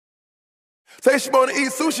Say she wanna eat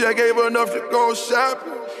sushi, I gave her enough to go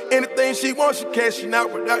shopping. Anything she wants, she cashin'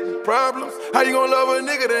 out without any problems. How you gonna love a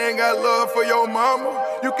nigga that ain't got love for your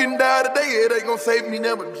mama? You can die today, it ain't gonna save me,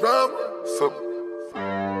 never drama.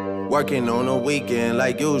 Working on a weekend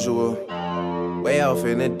like usual. Way off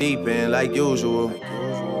in the deep end like usual.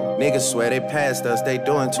 Niggas swear they passed us, they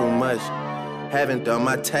doing too much. Haven't done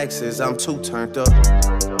my taxes, I'm too turned up.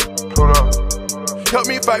 Hold up. Help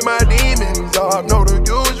me fight my demons, I know the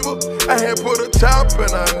usual. I had put a top in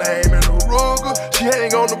her name in a Ruger. She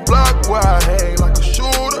hang on the block where I hang like a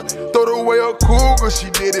shooter. Throw away a cougar, she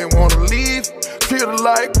didn't wanna leave. Treat her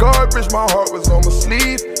like garbage, my heart was on my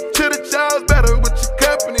sleeve. Treat the child's better with your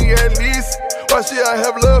company at least. Why should I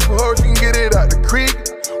have love for her, she can get it out the creek?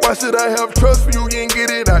 Why should I have trust for you, you ain't get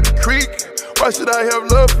it out the creek? Why should I have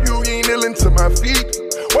love for you, you ain't kneeling to my feet?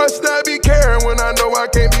 Why should I be caring when I know I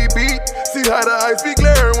can't be beat? See how the ice be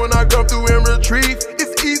glaring when I come through and retrieve.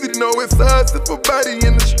 It's easy to know it's us if a body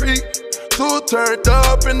in the street. Two turned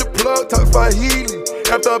up in the plug, talk Swahili.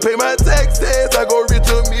 After I pay my taxes, I go rich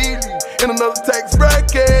immediately. In another tax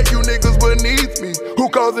bracket, you niggas beneath me. Who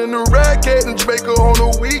causing the racket in Jamaica on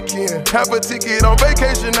the weekend? Half a ticket on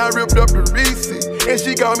vacation, I ripped up the receipt. And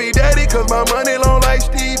she called me daddy cause my money long like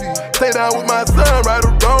Stevie. Stay down with my son, right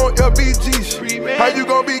or wrong, LBG shit. How you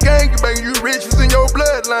gon' be gangbang, you rich, it's in your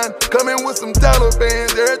bloodline. Coming with some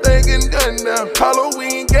Talibans, everything getting done now.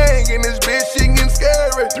 Halloween gang in this bitch, she getting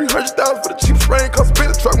scary. 300,000 for the cheap spray, cause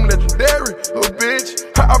spit a truck, I'm legendary. Little bitch,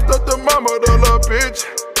 I off the mama, the little bitch.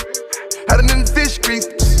 Had it in the fish grease,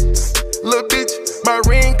 little bitch. My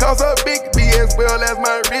ring costs a big B as well as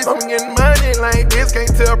my wrist. I'm getting money like this,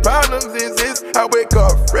 can't tell problems exist. I wake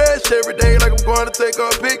up fresh every day like I'm going to take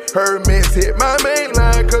a pic. Hermes hit my main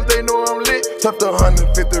line cause they know I'm lit. Tucked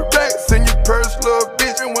 150 racks in your purse, little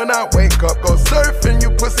bitch. And when I wake up, go surfing,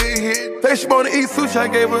 you pussy hit. Say she wanna eat sushi, I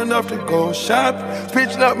gave her enough to go shopping.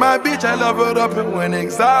 Pitching up my bitch, I love her up and went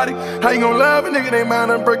exotic. How you gon' love a nigga, they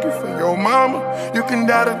mind I'm breaking for your mama? You can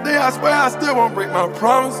die today, I swear I still won't break my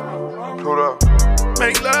promise. Hold up.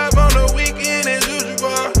 Make love on the weekend as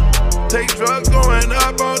usual. Take drugs going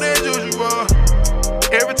up on as usual.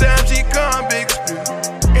 Every time she come, big spill.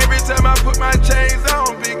 Every time I put my chains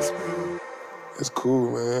on, big spill. It's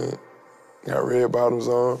cool, man. Got red bottoms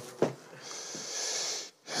on.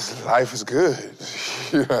 Life is good.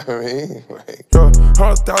 You know what I mean? Like,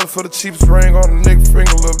 100,000 for the cheapest ring on the nigga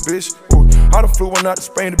finger, little bitch. Ooh, I done flew one out to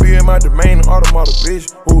Spain to be in my domain, an automata,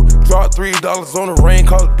 bitch. Ooh, dropped $3 on the rain,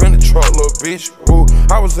 cause it been the truck, little bitch. Ooh,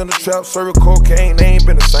 I was in the trap, serving cocaine, they ain't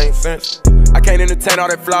been the same since. I can't entertain all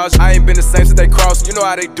that flaws. I ain't been the same since they crossed. You know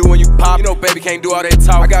how they do when you pop. You know baby can't do all that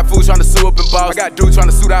talk. I got fools trying to sue up in Boston. I got dudes trying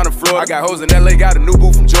to sue down the floor. I got hoes in LA, got a new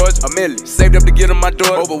boo from Georgia. A million. Saved up to get on my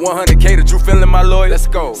door. Over 100K to Drew feeling my lawyer. Let's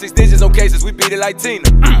go. 6 digits on cases, we beat it like Tina.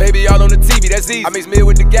 Baby all on the TV, that's easy. I mix meal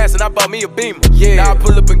with the gas and I bought me a Beamer. Yeah. Now I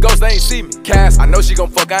pull up and ghost, they ain't see me. Cash, I know she gon'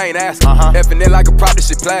 fuck, I ain't asking. Effing it like a prop, this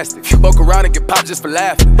shit plastic. Fuck around and get popped just for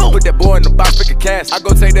laughing. Put that boy in the box, pick a cash. I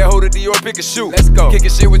go take that hoe to Dior, pick a shoe. Let's go.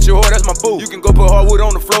 Kickin' shit with your whore, that's my boo. You can go put hardwood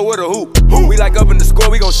on the floor with a hoop. We like up in the score,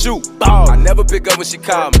 we gon' shoot. I never pick up when she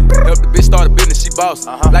call me. Help the bitch start a business, she boss.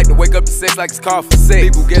 Like to wake up to sex like it's coffee.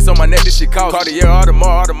 People gets on my neck, this shit cost. Cartier, all the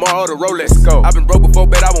Rolex. Go. I been broke before,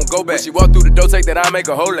 bet I won't go back. When she walk through the door, take that, I make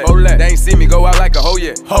a hole at. They ain't see me go out like a hoe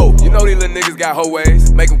yet. Ho, you know these little niggas got hoe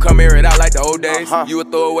ways. Make them come here and out like the old days. You a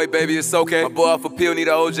throwaway, baby, it's okay. My boy off a pill, need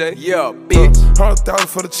a OJ. Yeah, bitch. 100,000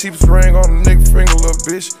 for the cheapest ring on the nigga finger, little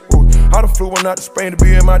bitch. Ooh, I done flew one out to Spain to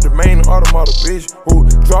be in my domain, an automata, bitch. Ooh,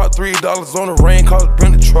 dropped $3 on the rain, cause it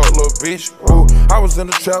been the truck, little bitch. Ooh, I was in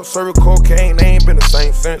the trap, serving cocaine, they ain't been the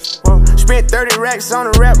same since. Spent 30 racks on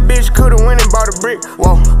a rap, bitch, coulda went and bought a brick.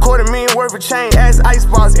 Whoa, $250,000 worth of chain, ass ice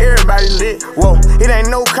box, everybody lit. Whoa, it ain't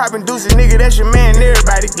no copping deuces, nigga, that's your man,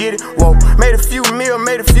 everybody get it. Whoa, made a few mil,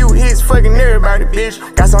 made a few hits, fucking everybody, bitch.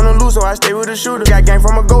 Got something to lose, so I stay with a shooter. Got game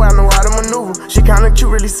from a go, I know how to maneuver. She kinda cute,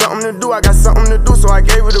 really something to do. I got something to do, so I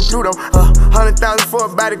gave her to Pluto. 100,000 for a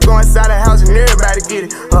body, go inside the house and everybody get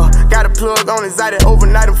it. Got a plug on inside it,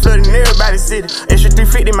 overnight I'm flooding everybody's city. Extra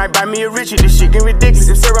 350 might buy me a Richie, this shit get ridiculous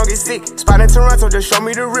if Sarah get sick. Spot in Toronto, just show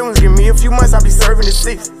me the real ones. Give me a few months, I'll be serving the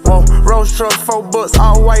 6. Whoa, Rolls truck, $4,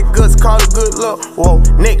 all white guts, call it good luck. Whoa,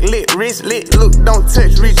 neck lit, wrist lit, look, don't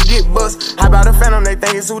touch, reach, get bust. How about a Phantom, they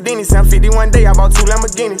think it's Houdini. 751 day, I bought 2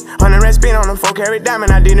 Lamborghinis. 100 rand spin on them, 4 carat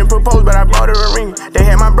diamond. I didn't propose, but I bought her a ring. They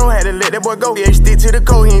had my bro, had to let that boy go. Yeah, stick to the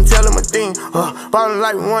code, he ain't tell him a thing. Ballin'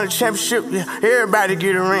 like we won a championship, yeah, everybody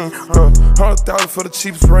get a ring. 100,000 for the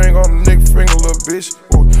cheapest ring on the nigga finger, little bitch.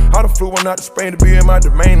 Ooh, I done flew one out to Spain to be in my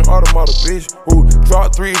domain, an automata, bitch. Ooh,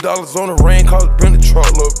 dropped $3 on the rain, cause it been the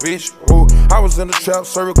truck, little bitch. Ooh, I was in the trap,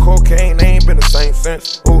 serving cocaine, they ain't been the same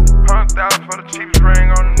since. Ooh. 100,000 for the cheapest ring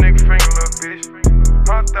on a nigga finger, little bitch.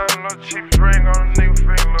 100,000 for the cheapest ring on a nigga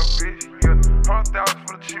finger, little bitch. Yeah, 100,000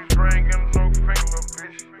 for the cheapest